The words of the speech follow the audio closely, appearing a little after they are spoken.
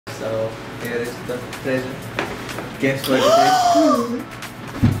So here is the present. Guess what it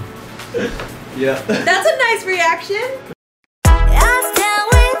is? Yeah. That's a nice reaction. I'll stand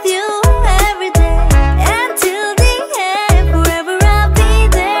with you every day until the end. Forever I'll be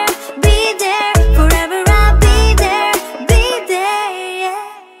there, forever I'll be there, yeah.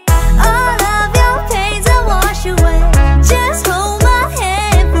 All of your pains I'll wash away. Just hold my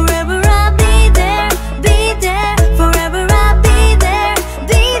hand. Forever I'll be there, forever I'll be there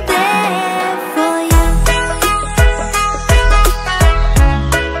for you.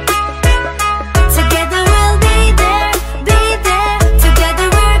 Together we'll be there, together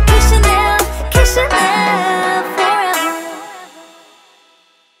we're Kishanell, Kishanell forever.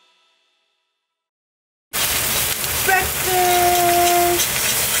 Breakfast.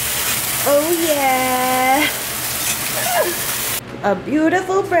 Oh yeah. A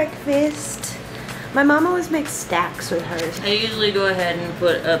beautiful breakfast. My mom always makes stacks with hers. I usually go ahead and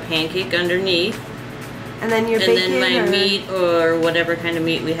put a pancake underneath, And then your and bacon. then my meat or whatever kind of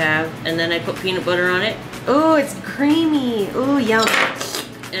meat we have, and then I put peanut butter on it, Oh, it's creamy. Oh, yum.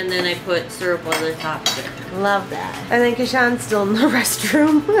 and then I put syrup on the top of it. Love that. And then Kishan's still in the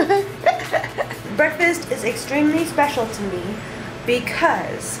restroom. Breakfast is extremely special to me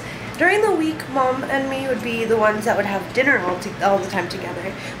because during the week, Mom and me would be the ones that would have dinner all the time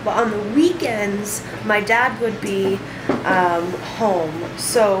together. But on the weekends, my dad would be home.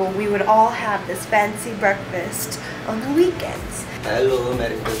 So we would all have this fancy breakfast on the weekends. Hello,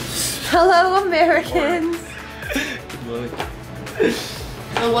 Americans. Hello, Americans. Good morning.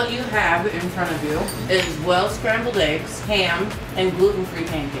 So what you have in front of you is well scrambled eggs, ham, and gluten-free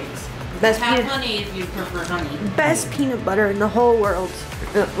pancakes. Best Have peanut, honey if you prefer honey. best peanut butter in the whole world.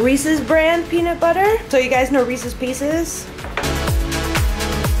 Reese's brand peanut butter. So you guys know Reese's Pieces?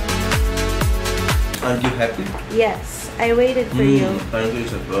 Aren't you happy? Yes, I waited for you.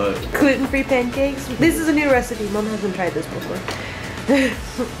 Pancakes are good. Gluten-free pancakes. This is a new recipe. Mom hasn't tried this before.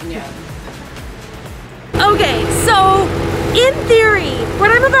 Yeah. Okay, so in theory,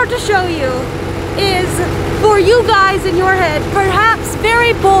 what I'm about to show you is for you guys in your head perhaps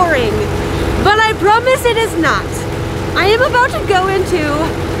very boring, but I promise it is not. I am about to go into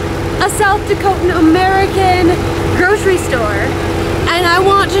a South Dakotan American grocery store and I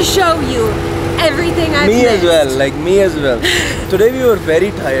want to show you everything I've Me as missed. well, like me as well. Today we were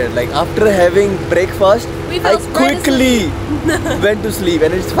very tired. Like after having breakfast, We I felt ready to quickly went to sleep,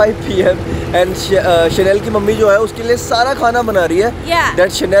 and it's 5 p.m. and Chanel की mummy जो है उसके लिए सारा खाना बना रही है. Yeah.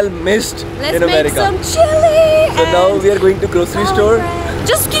 That Chanel missed Let's in America. make some chili. So now we are going to grocery store,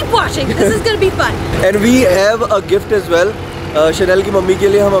 Just keep watching. This is gonna be fun. and we have a gift as well. Chanel की mummy के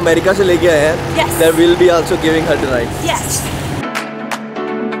लिए हम America से लेके आए हैं. Yes. That we'll be also giving her tonight. Yes.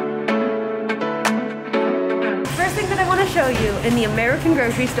 First thing that I want to show you in the American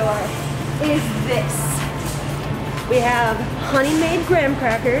grocery store is this. We have honey-made graham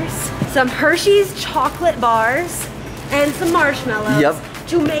crackers, some Hershey's chocolate bars, and some marshmallows Yep.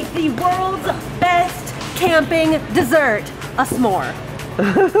 to make the world's best camping dessert, a s'more.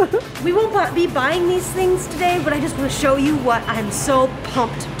 We won't be buying these things today, but I just want to show you what I'm so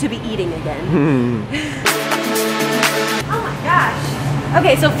pumped to be eating again. Oh my gosh.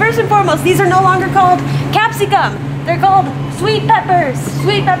 Okay, so first and foremost, these are no longer called capsicum. They're called sweet peppers.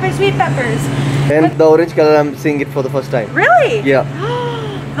 Sweet peppers, sweet peppers. And the orange color, I'm seeing it for the first time. Really? Yeah.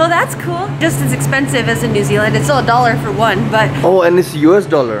 Well, that's cool. Just as expensive as in New Zealand. It's still $1 for one, but Oh, and it's US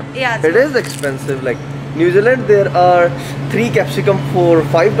dollar. Yeah, it's It is expensive. Like New Zealand, there are 3 capsicum for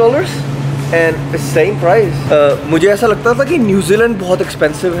 $5 and it's same price. मुझे ऐसा लगता था कि New Zealand बहुत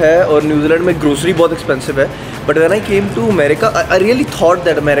expensive है और New Zealand में grocery बहुत expensive है. But when I came to America, I really thought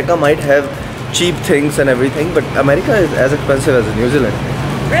that America might have cheap things and everything, but America is as expensive as New Zealand.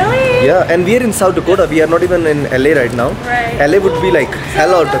 really? Yeah, and we are in South Dakota. We are not even in LA right now. Right. LA would be like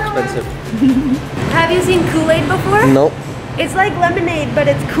hell out expensive. Have you seen Kool-Aid before? No. It's like lemonade, but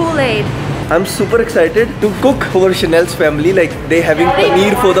it's Kool-Aid. I'm super excited to cook for Chanel's family. Like they having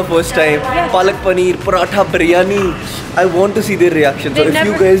paneer for the first time, palak paneer, paratha, biryani. I want to see their reaction. So They've if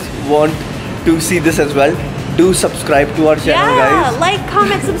you never- guys want to see this as well, do subscribe to our channel, Yeah, guys. like,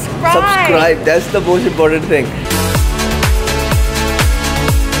 comment, subscribe. Subscribe. That's the most important thing.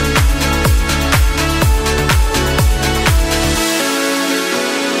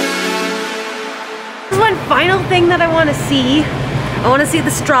 One final thing that I want to see. I want to see the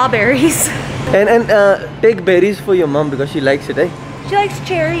strawberries. And take berries for your mom because she likes it, eh? She likes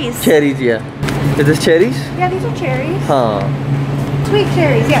cherries. Cherries, yeah. Is this cherries? Yeah, these are cherries. Huh. Sweet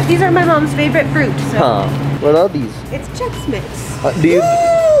cherries. Yeah, these are my mom's favorite fruit. So. Huh. What are these? It's Chex Mix. Do you?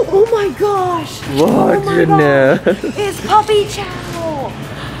 Oh my gosh. What? Oh my gosh. It's puppy chow.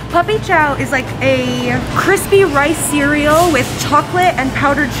 Puppy chow is like a crispy rice cereal with chocolate and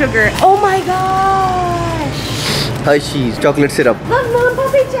powdered sugar. Oh my gosh! Hershey's chocolate syrup. Look, Mom,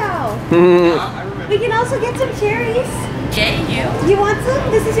 puppy chow. We can also get some cherries. Yeah, You want some?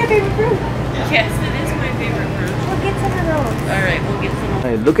 This is your favorite fruit. Yes, it is my favorite fruit. We'll get some of those. Alright, we'll get some.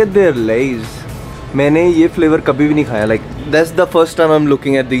 Hey, look at their Lays. मैंने ये flavor कभी भी नहीं खाया. Like that's the first time I'm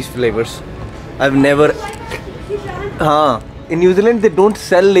looking at these flavors. I've never. हाँ. In New Zealand, they don't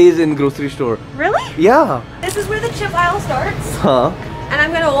sell Lays in grocery store. Really? Yeah. This is where the chip aisle starts. Huh. And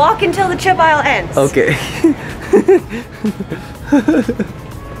I'm gonna walk until the chip aisle ends. Okay.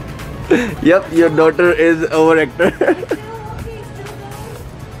 Yep, your daughter is overactor.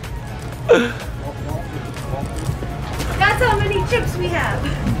 That's how many chips we have.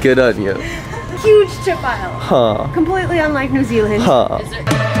 Good on you. Huge chip aisle. Huh. Completely unlike New Zealand. Huh. Is there...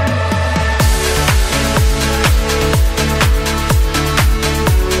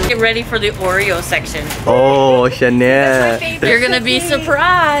 Get ready for the Oreo section. Oh, Chanel. You're gonna be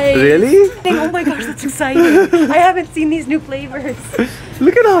surprised. Really? Oh my gosh, that's exciting. I haven't seen these new flavors.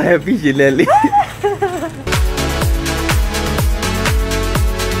 Look at how happy Chanel is.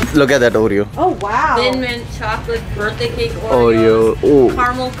 Look at that Oreo. Oh wow. Thin mint chocolate birthday cake Oreo. Oreos. Oh.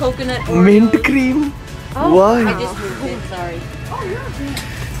 Caramel coconut Oreos. Mint cream. Oh, Why? I just moved it, sorry.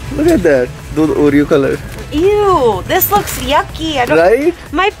 Look at that. Those Oreo colors. Ew, this looks yucky. I don't. Right?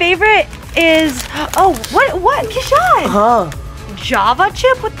 My favorite is what Kishan? Huh. Java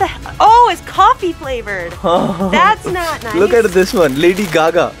chip? What the? Oh, it's coffee flavored. That's not nice. Look at this one. Lady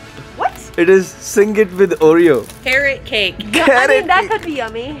Gaga. What? It is Sing It with Oreo. Carrot cake. I Carrot mean, that cake. could be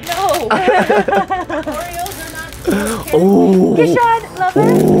yummy. No. Oreos are not supposed to Oh. Kishan, lover.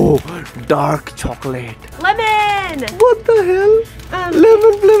 Oh, dark chocolate. Lemon. What the hell?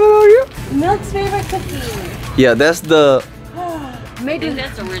 Lemon flavor Oreo? Milk's favorite cookie. Yeah, that's the. I think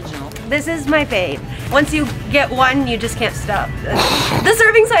that's original. This is my fave. Once you get one, you just can't stop. The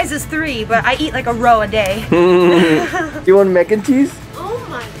serving size is 3, but I eat like a row a day. You want mac and cheese? Oh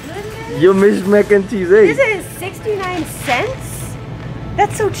my goodness. You missed mac and cheese, eh? This is 69 cents?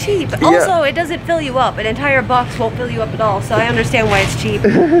 That's so cheap. Also, it doesn't fill you up. An entire box won't fill you up at all, so I understand why it's cheap.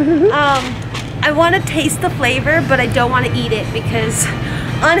 I want to taste the flavor, but I don't want to eat it because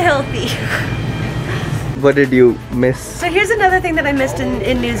unhealthy. What did you miss? So here's another thing that I missed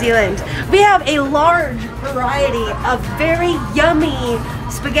in New Zealand. We have a large variety of very yummy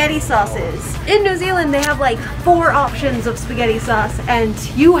spaghetti sauces. In New Zealand, they have like 4 options of spaghetti sauce and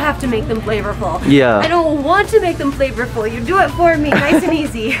you have to make them flavorful. Yeah. I don't want to make them flavorful. You do it for me, nice and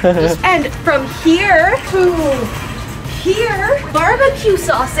easy. And from here to here, barbecue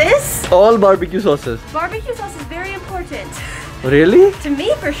sauces. All barbecue sauces. Barbecue sauce is very important. Really? To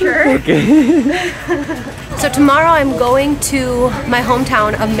me, for sure. Okay. So tomorrow I'm going to my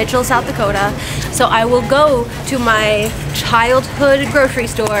hometown of Mitchell, South Dakota. So I will go to my childhood grocery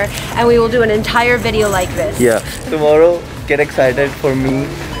store and we will do an entire video like this. Yeah. Tomorrow, get excited for me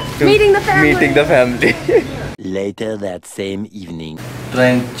to Meeting the family. Meeting the family. Later that same evening. Try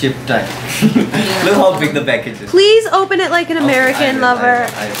and chip time. Look how big the package is. Please open it like an American lover.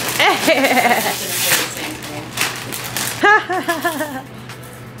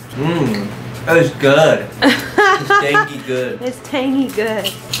 That is good. It's tangy good. It's tangy good.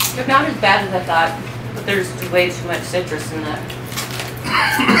 They're not as bad as I thought, but there's way too much citrus in that.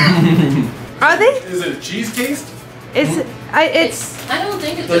 Are they? Is it a cheese taste? It's I don't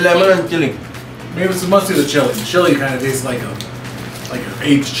think it's The a lemon cheese. and chili. Maybe it must be the chili. The chili kind of tastes like a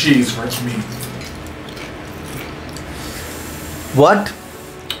aged cheese for me. What?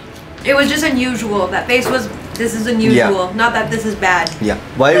 It was just unusual. That face was. This is unusual. Not that this is bad. Yeah.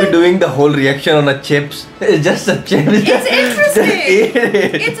 Why are we doing the whole reaction on a chips? It's just a chip. It's interesting. Just eat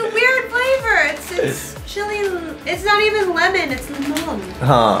it. It's a weird flavor. It's chili. It's not even lemon. It's lemon.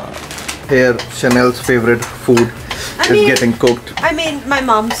 Here, Chanel's favorite food is getting cooked. I mean, my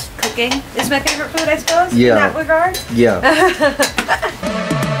mom's cooking is my favorite food, I suppose. Yeah. In that regard. Yeah.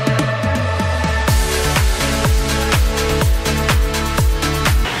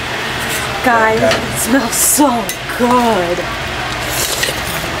 Guys, it smells so good.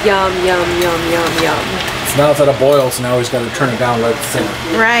 Yum, yum, yum, yum, yum. It's now it's at a boil, so now we just got to turn it down, let it simmer.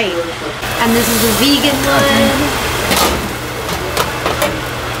 Right. And this is the vegan one.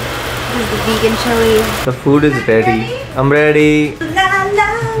 This is the vegan chili. The food is ready. I'm ready. La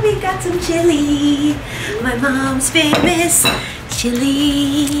la, we got some chili. My mom's famous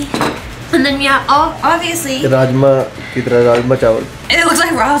chili. And then yeah, obviously Rajma की तरह rajma chawal. it looks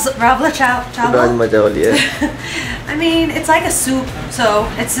like Ravla chawal. Rajma chawal, yeah. I mean, it's like a soup, so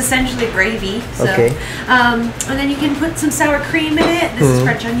it's essentially gravy. So, Okay. And then you can put some sour cream in it. This is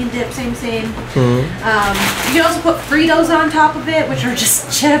French onion dip, same. You can also put Fritos on top of it, which are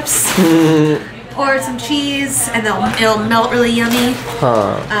just chips. Or some cheese, and it'll melt really yummy.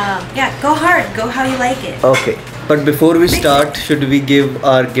 Yeah, go hard. Go how you like it. Okay. But before we start, should we give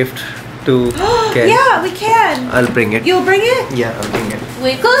our gift to Ken? Yeah, we can. I'll bring it. You'll bring it? Yeah, I'll bring it.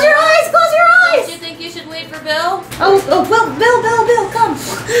 Wait. Close your eyes. Close your Don't eyes. you think you should wait for Bill? Bill, come.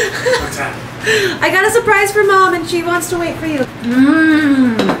 What's that? I got a surprise for Mom, and she wants to wait for you.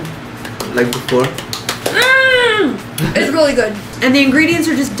 Like before? It's really good. And the ingredients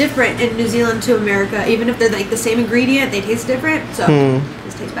are just different in New Zealand to America. Even if they're like the same ingredient, they taste different. So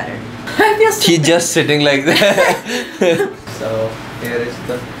this tastes better. I feel so She's bad. just sitting like that. So here is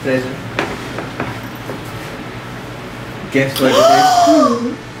the present. Guess what it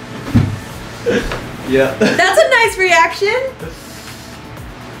is? Yeah. That's a nice reaction.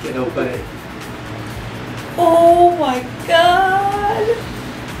 Can open it. Oh my god.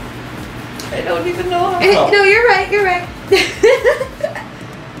 I don't even know how. No, you're right. You're right.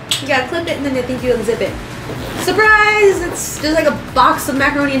 You gotta clip it and then I think you unzip it. Surprise! It's just like a box of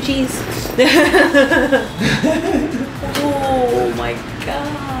macaroni and cheese. Oh my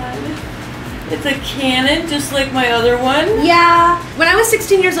god. It's a Canon, just like my other one. Yeah. When I was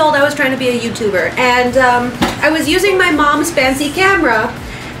 16 years old, I was trying to be a YouTuber, and I was using my mom's fancy camera,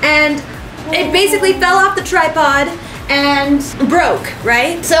 and it basically fell off the tripod and broke,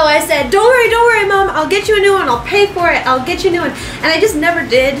 right? So I said, don't worry, Mom, I'll get you a new one, I'll pay for it, I'll get you a new one. And I just never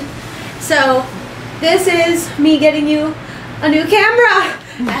did. So this is me getting you a new camera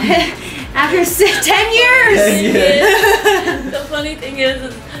after 10 years. 10 years. The funny thing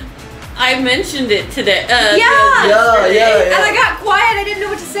is I mentioned it today. Yeah. And I got quiet, I didn't know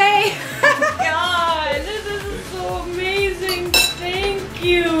what to say. God, this is so amazing. Thank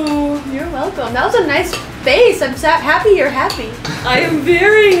you. You're welcome. That was a nice face. I'm happy you're happy. I am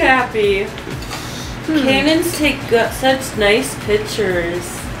very happy. Canons take such nice pictures.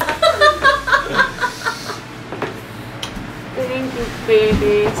 Thank you,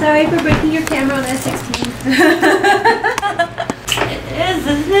 baby. Sorry for breaking your camera on S16. It is,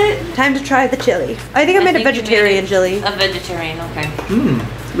 isn't it? Time to try the chili. I think I made a vegetarian chili. A vegetarian, okay.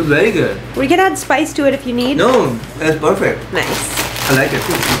 Looks very good. We can add spice to it if you need. No, that's perfect. Nice. I like it.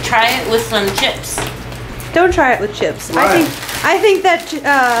 Try it with some chips. Don't try it with chips. Why? I think that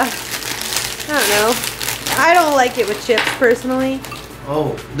I don't know. I don't like it with chips personally.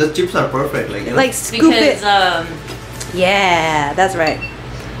 Oh, the chips are perfect. Like scoop Because it. Yeah, that's right.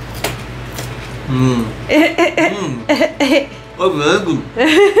 Oh, very good.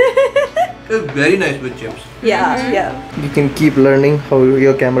 It's very nice with chips. Yeah. You can keep learning how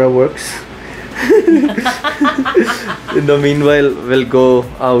your camera works. In the meanwhile, we'll go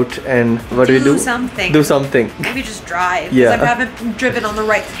out and what do we do? Something. Do something. Maybe just drive. Yeah. Because I haven't driven on the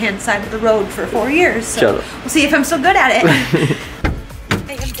right-hand side of the road for 4 years. So Chalo. we'll see if I'm still good at it.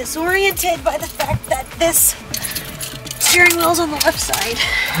 I am disoriented by the fact that this steering wheel's on the left side.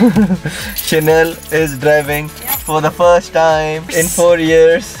 Chanel is driving for the first time in 4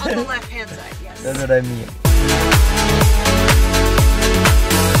 years. On the left-hand side, yes. That's what I mean.